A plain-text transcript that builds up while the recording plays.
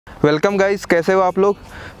Welcome guys, कैसे हो आप लोग।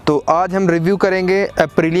 तो आज हम रिव्यू करेंगे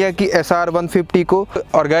एप्रिलिया की sr150 को।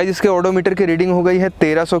 और गाइस इसके ओडोमीटर की रीडिंग हो गई है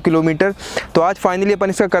 1300 किलोमीटर। तो आज फाइनली अपन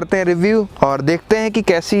इसका करते हैं रिव्यू और देखते हैं कि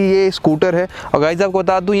कैसी ये स्कूटर है। और गाइस आपको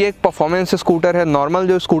बता दूं, ये एक परफॉर्मेंस स्कूटर है। नॉर्मल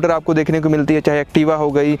जो स्कूटर आपको देखने को मिलती है, चाहे एक्टिवा हो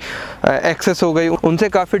गई, एक्सेस हो गई, उनसे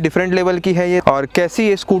काफ़ी डिफरेंट लेवल की है ये। और कैसी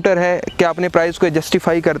ये स्कूटर है, क्या अपने प्राइस को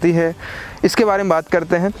जस्टिफाई करती है, इसके बारे में बात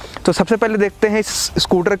करते हैं। तो सबसे पहले देखते हैं इस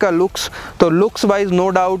स्कूटर का लुक्स। तो looks wise no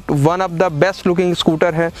doubt one of the best looking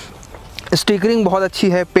scooter है। स्टिकरिंग बहुत अच्छी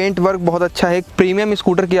है, पेंट वर्क बहुत अच्छा है, एक प्रीमियम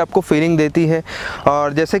स्कूटर की आपको फीलिंग देती है।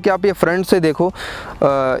 और जैसे कि आप ये फ्रंट से देखो,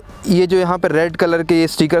 ये जो यहाँ पे रेड कलर के ये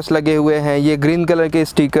स्टिकर्स लगे हुए हैं, ये ग्रीन कलर के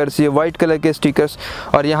स्टिकर्स, ये वाइट कलर के स्टिकर्स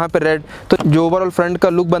और यहाँ पे रेड, तो जो ओवरऑल फ्रंट का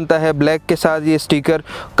लुक बनता है ब्लैक के साथ ये स्टिकर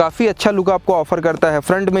काफ़ी अच्छा लुक आपको ऑफर करता है।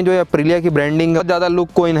 फ्रंट में जो है अप्रिलिया की ब्रांडिंग बहुत ज़्यादा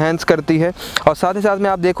लुक को इन्हेंस करती है। और साथ ही साथ में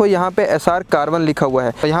आप देखो यहाँ पे SR कार्बन लिखा हुआ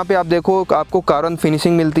है। यहाँ पे आप देखो आपको कार्बन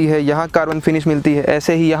फिनिशिंग मिलती है, यहाँ कार्बन फिनिश मिलती है,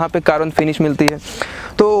 ऐसे ही यहाँ पे कार्बन फिनिश मिलती है।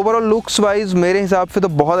 तो ओवरऑल लुक्स वाइज मेरे हिसाब से तो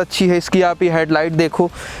बहुत अच्छी है। इसकी आप ये हेडलाइट देखो,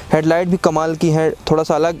 हेडलाइट भी कमाल की है, थोड़ा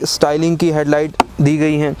सा अलग स्टाइलिंग की हेडलाइट दी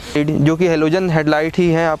गई हैं, जो कि हेलोजन हेडलाइट ही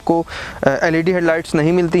हैं, आपको LED हेडलाइट्स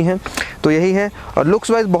नहीं मिलती हैं। तो यही है। और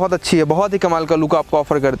लुक्स वाइज बहुत अच्छी है, बहुत ही कमाल का लुक आपको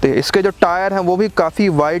ऑफर करते हैं। इसके जो टायर हैं वो भी काफ़ी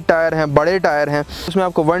वाइड टायर हैं, बड़े टायर हैं। इसमें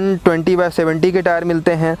आपको 120/70 के टायर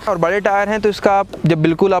मिलते हैं और बड़े टायर हैं। तो इसका आप जब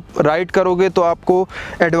बिल्कुल आप राइड करोगे तो आपको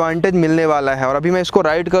एडवांटेज मिलने वाला है। और अभी मैं इसको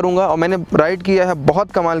राइड करूँगा और मैंने राइड किया है,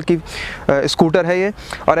 बहुत कमाल की स्कूटर है ये।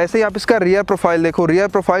 और ऐसे ही आप इसका रियर प्रोफाइल देखो, रियर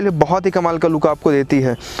प्रोफाइल बहुत ही कमाल का लुक आपको देती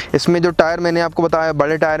है। इसमें जो टायर मैंने आपको बताया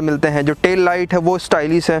बड़े टायर मिलते हैं, जो टेल लाइट है वो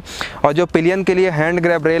स्टाइलिश है और जो पिलियन के लिए हैंड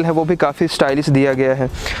ग्रैब रेल है वो भी काफ़ी स्टाइलिश दिया गया है।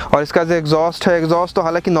 और इसका जो एग्जॉस्ट है, एग्जॉस्ट तो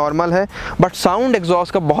हालांकि नॉर्मल है बट साउंड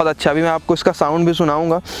एग्जॉस्ट का बहुत अच्छा है। अभी मैं आपको इसका साउंड भी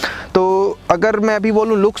सुनाऊंगा। तो अगर मैं अभी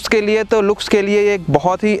बोलूँ लुक्स के लिए, तो लुक्स के लिए एक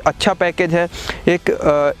बहुत ही अच्छा पैकेज है। एक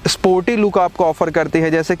स्पोर्टी लुक आपको ऑफर करती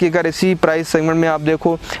है। जैसे कि अगर इसी प्राइस सेगमेंट में आप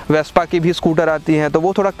देखो वेस्पा की भी स्कूटर आती है तो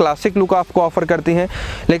वो थोड़ा क्लासिक लुक आपको ऑफर करती हैं,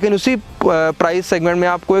 लेकिन उसी प्राइस सेगमेंट में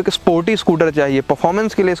आपको एक स्पोर्टी स्कूटर चाहिए,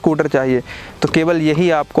 परफॉर्मेंस के लिए स्कूटर चाहिए, तो केवल यही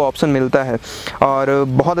आपको ऑप्शन मिलता है। और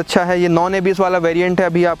बहुत अच्छा है। ये नॉन ABS वाला वेरिएंट है।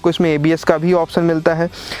 अभी आपको इसमें ABS का भी ऑप्शन मिलता है,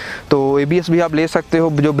 तो ABS भी आप ले सकते हो,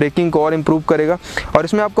 जो ब्रेकिंग को और इम्प्रूव करेगा। और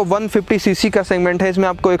इसमें आपको 150 cc का सेगमेंट है, इसमें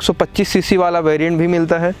आपको 125 cc वाला वेरिएंट भी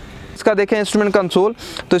मिलता है। इसका देखें इंस्ट्रूमेंट कंसोल,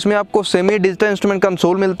 तो इसमें आपको सेमी डिजिटल इंस्ट्रूमेंट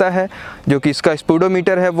कंसोल मिलता है, जो कि इसका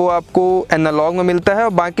स्पीडोमीटर है वो आपको एनालॉग में मिलता है और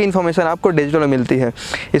बाकी इन्फॉर्मेशन आपको डिजिटल में मिलती है।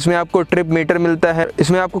 इसमें आपको ट्रिप मीटर मिलता है,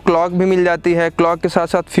 इसमें आपको क्लॉक भी मिल जाती है, क्लॉक के साथ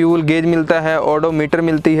साथ फ्यूल गेज मिलता है, ओडोमीटर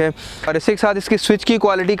मिलती है। और इसी के साथ इसकी स्विच की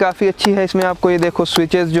क्वालिटी काफ़ी अच्छी है। इसमें आपको ये देखो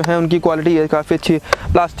स्विचेस जो हैं उनकी क्वालिटी काफ़ी अच्छी है,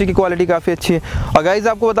 प्लास्टिक की क्वालिटी काफ़ी अच्छी है। और गाइज़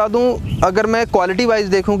आपको बता दूँ, अगर मैं क्वालिटी वाइज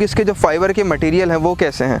देखूँ कि इसके जो फाइबर के मटेरियल हैं वो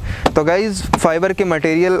कैसे हैं, तो गाइज़ फाइबर के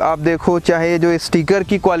मटेरियल आप देखो, चाहे जो स्टिकर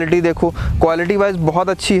की क्वालिटी देखो, क्वालिटी वाइज बहुत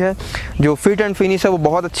अच्छी है। जो फिट एंड फिनिश है वो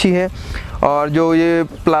बहुत अच्छी है। और जो ये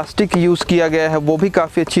प्लास्टिक यूज़ किया गया है वो भी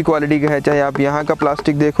काफ़ी अच्छी क्वालिटी का है, चाहे आप यहाँ का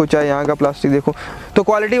प्लास्टिक देखो चाहे यहाँ का प्लास्टिक देखो, तो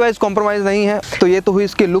क्वालिटी वाइज कॉम्प्रोमाइज़ नहीं है। तो ये तो हुई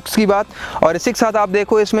इसके लुक्स की बात। और इसी के साथ आप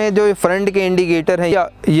देखो इसमें जो फ्रंट के इंडिकेटर हैं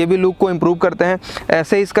ये भी लुक को इम्प्रूव करते हैं।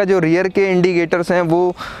 ऐसे ही इसका जो रियर के इंडिकेटर्स हैं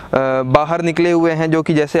वो बाहर निकले हुए हैं, जो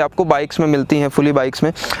कि जैसे आपको बाइक्स में मिलती हैं, फुली बाइक्स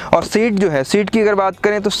में। और सीट जो है, सीट की अगर बात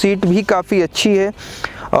करें तो सीट भी काफ़ी अच्छी है।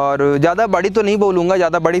 और ज़्यादा बड़ी तो नहीं बोलूँगा,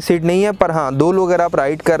 ज़्यादा बड़ी सीट नहीं है, पर हाँ 2 लोग अगर आप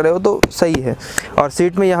राइड कर रहे हो तो सही है। और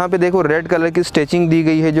सीट में यहाँ पे देखो रेड कलर की स्टिचिंग दी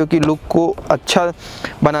गई है, जो कि लुक को अच्छा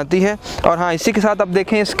बनाती है। और हाँ इसी के साथ आप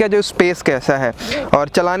देखें इसका जो स्पेस कैसा है और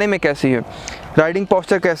चलाने में कैसी है, राइडिंग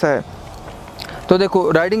पोस्चर कैसा है। तो देखो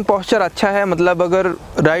राइडिंग पोस्चर अच्छा है, मतलब अगर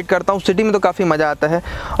राइड करता हूँ सिटी में तो काफ़ी मज़ा आता है।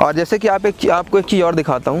 और जैसे कि आपको एक चीज़ और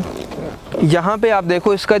दिखाता हूँ, यहाँ पे आप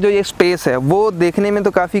देखो इसका जो ये स्पेस है वो देखने में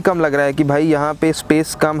तो काफ़ी कम लग रहा है कि भाई यहाँ पे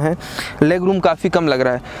स्पेस कम है, लेग रूम काफ़ी कम लग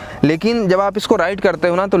रहा है। लेकिन जब आप इसको राइड करते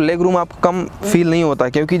हो ना तो लेग रूम आपको कम फील नहीं होता,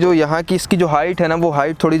 क्योंकि जो यहाँ की इसकी जो हाइट है ना वो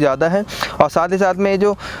हाइट थोड़ी ज़्यादा है। और साथ ही साथ में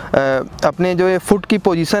जो अपने जो ये फुट की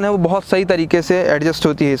पोजीशन है वो बहुत सही तरीके से एडजस्ट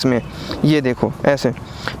होती है इसमें। ये देखो ऐसे,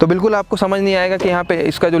 तो बिल्कुल आपको समझ नहीं आएगा कि यहाँ पे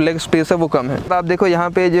इसका जो लेग स्पेस है वो कम है। आप देखो यहाँ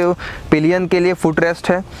पे जो पिलियन के लिए फुट रेस्ट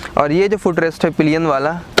है, और ये जो फुट रेस्ट है पिलियन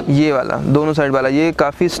वाला, ये वाला दोनों साइड वाला, ये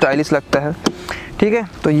काफ़ी स्टाइलिश लगता है। ठीक है,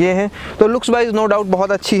 तो ये है। तो लुक्स वाइज नो डाउट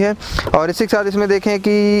बहुत अच्छी है। और इसी के साथ इसमें देखें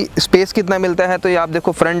कि स्पेस कितना मिलता है, तो ये आप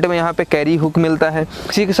देखो फ्रंट में यहाँ पे कैरी हुक मिलता है।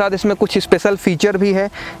 इसी के साथ इसमें कुछ स्पेशल फीचर भी है,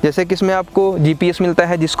 जैसे कि इसमें आपको GPS मिलता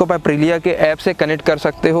है, जिसको आप अप्रिलिया के ऐप से कनेक्ट कर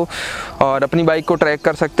सकते हो और अपनी बाइक को ट्रैक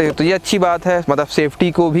कर सकते हो। तो ये अच्छी बात है, मतलब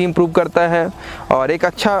सेफ्टी को भी इम्प्रूव करता है और एक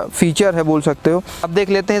अच्छा फीचर है बोल सकते हो। अब देख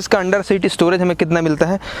लेते हैं इसका अंडर सीट स्टोरेज हमें कितना मिलता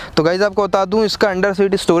है। तो गाइज आपको बता दूँ, इसका अंडर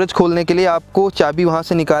सीट स्टोरेज खोलने के लिए आपको चाबी वहाँ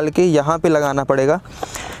से निकाल के यहाँ पर लगाना पड़ेगा,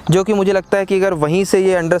 जो कि मुझे लगता है कि अगर वहीं से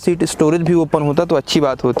ये अंडर सीट स्टोरेज भी ओपन होता तो अच्छी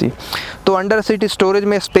बात होती। तो अंडर सीट स्टोरेज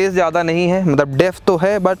में स्पेस ज़्यादा नहीं है, मतलब डेप्थ तो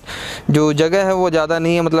है बट जो जगह है वो ज़्यादा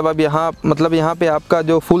नहीं है। मतलब अब यहाँ पे आपका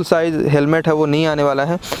जो फुल साइज़ हेलमेट है वो नहीं आने वाला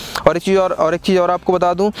है। और एक चीज़ और आपको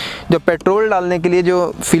बता दूं, जो पेट्रोल डालने के लिए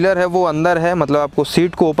जो फिलर है वो अंदर है, मतलब आपको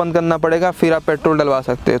सीट को ओपन करना पड़ेगा फिर आप पेट्रोल डलवा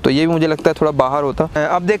सकते हैं। तो ये भी मुझे लगता है थोड़ा बाहर होता।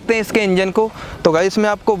 अब देखते हैं इसके इंजन को। तो गाइस इसमें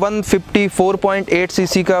आपको 154.8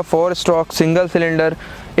 सीसी का 4 stroke single cylinder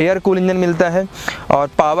air cool engine मिलता है। और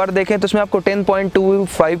पावर देखें तो इसमें आपको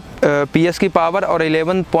 10.25 PS की पावर और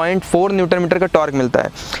 11.4 न्यूटन मीटर का टॉर्क मिलता है।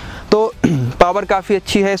 तो पावर काफ़ी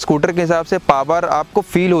अच्छी है स्कूटर के हिसाब से, पावर आपको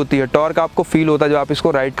फील होती है, टॉर्क आपको फील होता है जब आप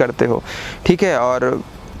इसको राइड करते हो, ठीक है। और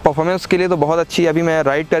परफॉर्मेंस के लिए तो बहुत अच्छी है। अभी मैं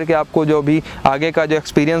राइड करके आपको जो भी आगे का जो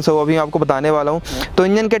एक्सपीरियंस है वो अभी आपको बताने वाला हूँ। तो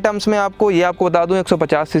इंजन के टर्म्स में आपको आपको बता दूँ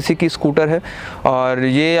 150 सीसी की स्कूटर है। और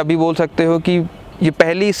ये अभी बोल सकते हो कि ये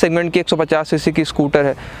पहली सेगमेंट की 150 सीसी की स्कूटर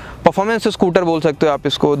है। परफॉर्मेंस स्कूटर बोल सकते हो आप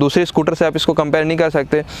इसको, दूसरे स्कूटर से आप इसको कंपेयर नहीं कर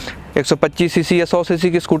सकते। 125 सीसी या 100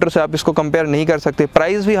 सीसी की स्कूटर से आप इसको कंपेयर नहीं कर सकते।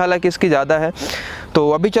 प्राइस भी हालांकि इसकी ज़्यादा है। तो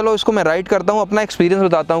अभी चलो इसको मैं राइड करता हूँ, अपना एक्सपीरियंस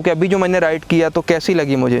बताता हूँ कि अभी जो मैंने राइड किया तो कैसी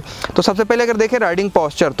लगी मुझे। तो सबसे पहले अगर देखें राइडिंग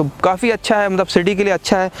पॉस्चर तो काफ़ी अच्छा है, मतलब सिटी के लिए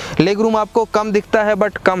अच्छा है। लेग रूम आपको कम दिखता है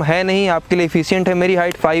बट कम है नहीं, आपके लिए एफिशिएंट है। मेरी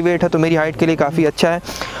हाइट 5'8" है तो मेरी हाइट के लिए काफ़ी अच्छा है।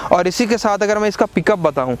 और इसी के साथ अगर मैं इसका पिकअप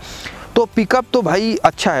बताऊँ तो पिकअप तो भाई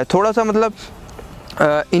अच्छा है। थोड़ा सा मतलब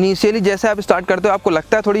इनिशियली जैसे आप स्टार्ट करते हो आपको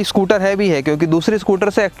लगता है थोड़ी स्कूटर हैवी है, क्योंकि दूसरी स्कूटर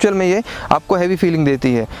से एक्चुअल में ये आपको हैवी फीलिंग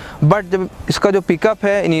देती है। बट जब इसका जो पिकअप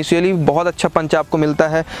है इनिशियली बहुत अच्छा पंच आपको मिलता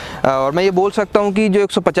है। और मैं ये बोल सकता हूँ कि जो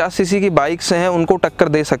 150 सीसी की बाइक्स हैं उनको टक्कर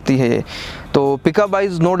दे सकती है ये। तो पिकअप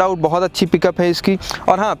वाइज नो डाउट बहुत अच्छी पिकअप है इसकी।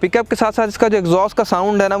 और हाँ, पिकअप के साथ साथ इसका जो एग्जॉस्ट का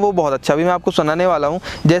साउंड है ना वो बहुत अच्छा, अभी मैं आपको सुनाने वाला हूँ।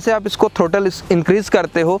 जैसे आप इसको थ्रोटल इंक्रीज़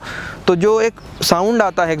करते हो तो जो एक साउंड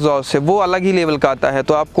आता है एग्जॉस्ट से वो अलग ही लेवल का आता है।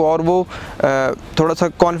 तो आपको और वो थोड़ा सा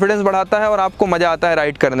कॉन्फिडेंस बढ़ाता है और आपको मज़ा आता है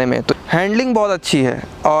राइड करने में। तो हैंडलिंग बहुत अच्छी है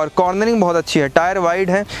और कॉर्नरिंग बहुत अच्छी है। टायर वाइड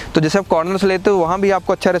है तो जैसे आप कॉर्नर्स लेते हो वहाँ भी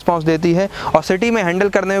आपको अच्छा रिस्पॉन्स देती है। और सिटी में हैंडल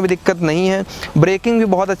करने में भी दिक्कत नहीं है। ब्रेकिंग भी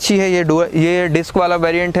बहुत अच्छी है। ये डिस्क वाला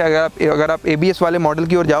वेरिएंट है। अगर आप ABS वाले मॉडल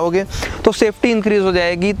की ओर जाओगे तो सेफ्टी इंक्रीज़ हो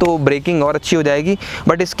जाएगी तो ब्रेकिंग और अच्छी हो जाएगी।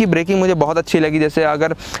 बट इसकी ब्रेकिंग मुझे बहुत अच्छी लगी। जैसे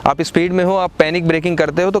अगर आप स्पीड में हो, आप पैनिक ब्रेकिंग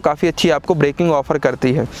करते हो तो काफ़ी अच्छी आपको ब्रेकिंग ऑफर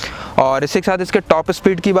करती है। और इसी के साथ इसके टॉप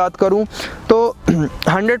स्पीड की बात करूं तो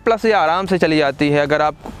 100+ ये आराम से चली जाती है। अगर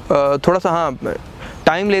आप थोड़ा सा हाँ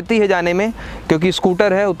टाइम लेती है जाने में, क्योंकि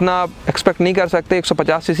स्कूटर है उतना आप एक्सपेक्ट नहीं कर सकते।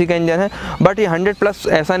 150 सीसी का इंजन है बट ये 100+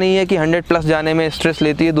 ऐसा नहीं है कि 100+ जाने में स्ट्रेस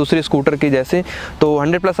लेती है दूसरी स्कूटर की जैसे। तो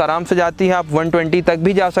 100+ आराम से जाती है। आप 120 तक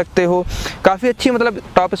भी जा सकते हो। काफ़ी अच्छी, मतलब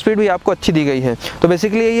टॉप स्पीड भी आपको अच्छी दी गई है। तो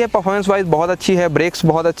बेसिकली यही है, परफॉर्मेंस वाइज बहुत अच्छी है, ब्रेक्स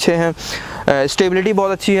बहुत अच्छे हैं, स्टेबिलिटी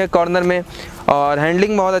बहुत अच्छी है कॉर्नर में और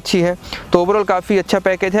हैंडलिंग बहुत अच्छी है। तो ओवरऑल काफ़ी अच्छा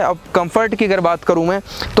पैकेज है। अब कंफर्ट की अगर बात करूँ मैं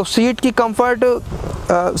तो सीट की कंफर्ट,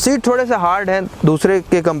 सीट थोड़े से हार्ड हैं दूसरे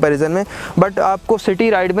के कंपैरिजन में बट आपको सिटी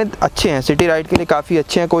राइड में अच्छे हैं, सिटी राइड के लिए काफ़ी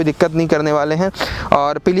अच्छे हैं, कोई दिक्कत नहीं करने वाले हैं।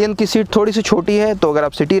 और पिलियन की सीट थोड़ी सी छोटी है तो अगर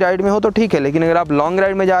आप सिटी राइड में हो तो ठीक है, लेकिन अगर आप लॉन्ग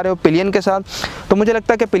राइड में जा रहे हो पिलियन के साथ तो मुझे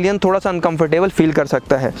लगता है कि पिलियन थोड़ा सा अनकम्फर्टेबल फील कर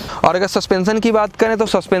सकता है। और अगर सस्पेंसन की बात करें तो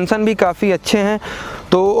सस्पेंसन भी काफ़ी अच्छे हैं।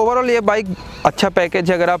 तो ओवरऑल ये बाइक अच्छा पैकेज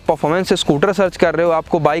है। अगर आप परफॉर्मेंस से स्कूटर सर्च कर रहे हो,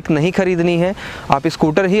 आपको बाइक नहीं खरीदनी है, आप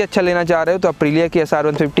स्कूटर ही अच्छा लेना चाह रहे हो तो अप्रिलिया की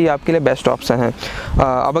SR150 आपके लिए बेस्ट ऑप्शन है।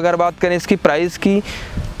 अब अगर बात करें इसकी प्राइस की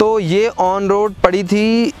तो ये ऑन रोड पड़ी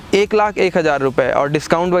थी 1,01,000 रुपये और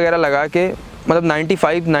डिस्काउंट वगैरह लगा के मतलब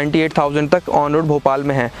 98,000 तक ऑन रोड भोपाल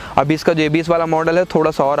में है। अभी इसका जो ABS वाला मॉडल है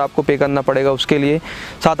थोड़ा सा और आपको पे करना पड़ेगा उसके लिए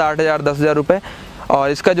 7-8 हज़ार 10,000 रुपये।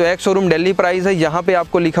 और इसका जो एक्स शोरूम दिल्ली प्राइस है यहाँ पे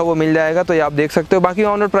आपको लिखा हुआ मिल जाएगा, तो ये आप देख सकते हो। बाकी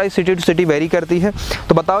on road price city to city very करती है।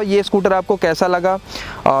 तो बताओ ये स्कूटर आपको कैसा लगा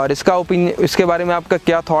और इसका ओपिनियन, इसके बारे में आपका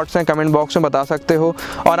क्या थॉट्स हैं कमेंट बॉक्स में बता सकते हो।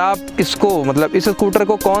 और आप इसको मतलब इस स्कूटर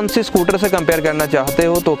को कौन सी स्कूटर से कंपेयर करना चाहते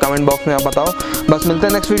हो तो कमेंट बॉक्स में आप बताओ। बस मिलते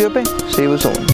हैं नेक्स्ट वीडियो पे, सी यू सून।